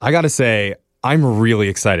I gotta say, I'm really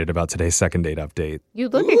excited about today's second date update. You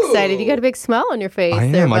look excited. You got a big smile on your face. I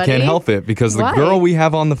there, am. buddy. I can't help it because the Why? girl we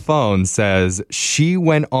have on the phone says she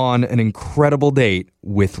went on an incredible date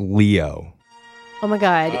with Leo. Oh my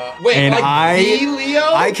God. Wait, And the Leo?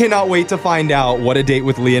 I cannot wait to find out what a date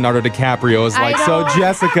with Leonardo DiCaprio is like. I So, know.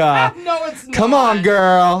 Jessica, No, it's not. come on,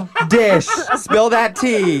 girl. Dish. Spill that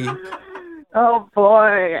tea. Oh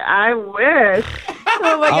boy, I wish.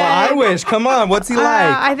 Oh my Oh, God. I wish. Come on. What's he like?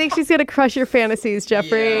 I think she's going to crush your fantasies,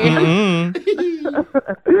 Jeffrey.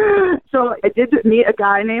 So I did meet a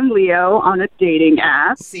guy named Leo on a dating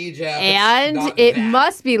app. See, Jeff, it's And not it that.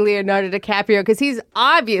 must be Leonardo DiCaprio because he's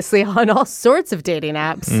obviously on all sorts of dating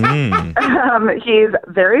apps. He's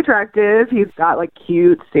very attractive. He's got like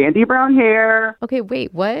cute sandy brown hair. Okay,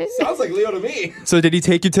 wait, what? Sounds like Leo to me. So did he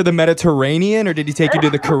take you to the Mediterranean or did he take you to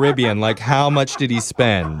the Caribbean? Like, how much did he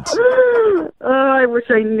spend? I wish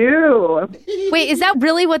I knew. Wait, is that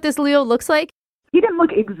really what this Leo looks like? He didn't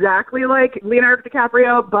look exactly like Leonardo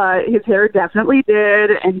DiCaprio, but his hair definitely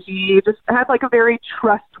did, and he just had like a very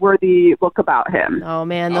trustworthy look about him. Oh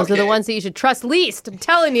man, those are the Okay. ones that you should trust least. I'm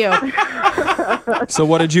telling you. So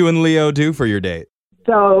what did you and Leo do for your date?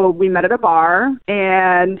 So we met at a bar,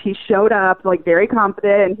 and he showed up like very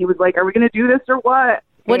confident, and he was like, "Are we going to do this or what?"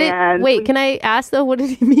 Wait, can I ask though, what did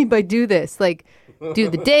he mean by do this? Like, do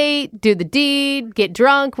the date, do the deed, get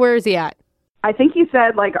drunk? Where is he at? I think he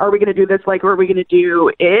said, like, "Are we going to do this? Like, or are we going to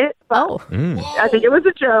do it?" But Oh, I think it was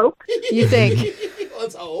a joke. you think.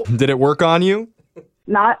 Let's hope. Did it work on you?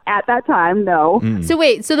 Not at that time, no. So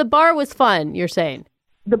wait, so the bar was fun, you're saying?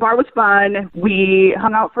 The bar was fun. We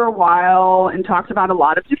hung out for a while and talked about a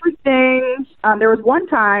lot of different things. There was one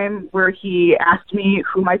time where he asked me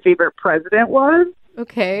who my favorite president was.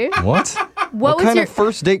 Okay. What? What was kind your of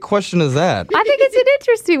first date question is that? I think it's an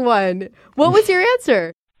interesting one. What was your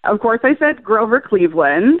answer? Of course, I said Grover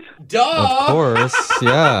Cleveland. Duh. Of course,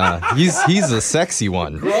 yeah. He's a sexy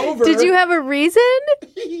one. Grover. Did you have a reason?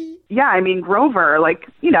 Yeah, I mean, Grover, like,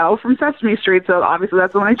 you know, from Sesame Street, so obviously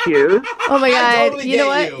that's the one I choose. Oh my God. totally You know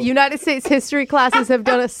get what? you. United States history classes have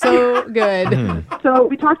done us so good. So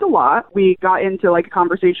we talked a lot. We got into, like, a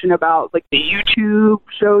conversation about, like, the YouTube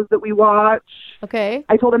shows that we watch. Okay.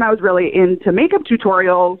 I told him I was really into makeup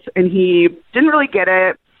tutorials, and he didn't really get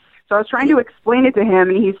it. So I was trying to explain it to him,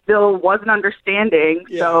 and he still wasn't understanding.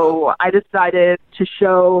 So I decided to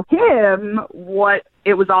show him what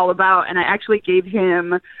it was all about, and I actually gave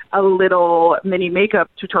him a little mini makeup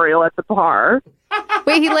tutorial at the bar.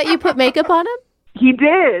 Wait, he let you put makeup on him? He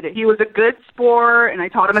did. He was a good sport, and I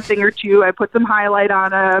taught him a thing or two. I put some highlight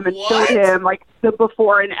on him and What? showed him, like, the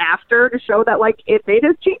before and after to show that, like, it made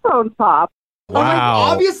his cheekbones pop. Wow.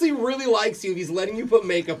 Obviously really likes you if he's letting you put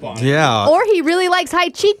makeup on. Yeah. Or he really likes high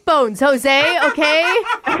cheekbones, Jose, okay?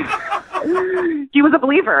 He was a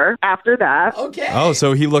believer after that. Okay. Oh,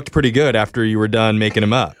 so he looked pretty good after you were done making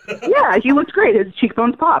him up. Yeah, he looked great. His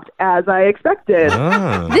cheekbones popped, as I expected.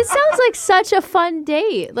 Ah. This sounds like such a fun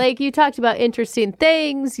date. Like, you talked about interesting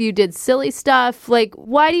things, you did silly stuff. Like,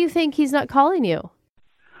 why do you think he's not calling you?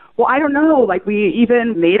 Well, I don't know. Like, we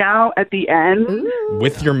even made out at the end.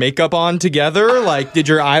 With your makeup on together? Like, did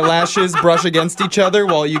your eyelashes brush against each other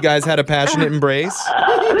while you guys had a passionate embrace?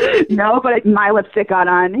 No, but my lipstick got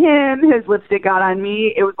on him. His lipstick got on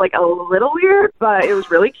me. It was, like, a little weird, but it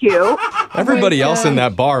was really cute. Everybody else in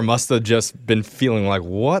that bar must have just been feeling like,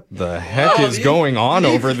 what the heck is going on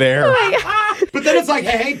over there? But then it's like,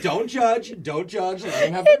 hey, don't judge. Don't judge. Let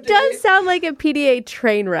him have their It does date. sound like a PDA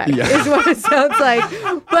train wreck, Yeah. is what it sounds like.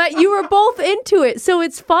 But you were both into it, so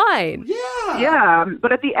it's fine. Yeah,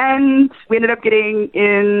 but at the end, we ended up getting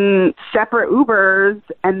in separate Ubers,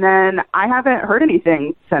 and then I haven't heard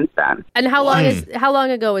anything since then. And how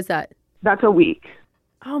long ago was that? That's a week.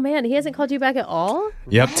 Oh man, he hasn't called you back at all?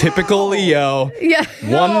 Yep, typical Leo. Yeah.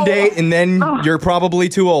 One date and then you're probably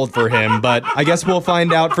too old for him, but I guess we'll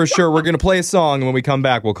find out for sure. We're going to play a song, and when we come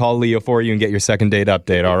back, we'll call Leo for you and get your second date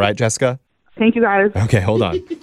update. All right, Jessica? Thank you, guys. Okay, hold on.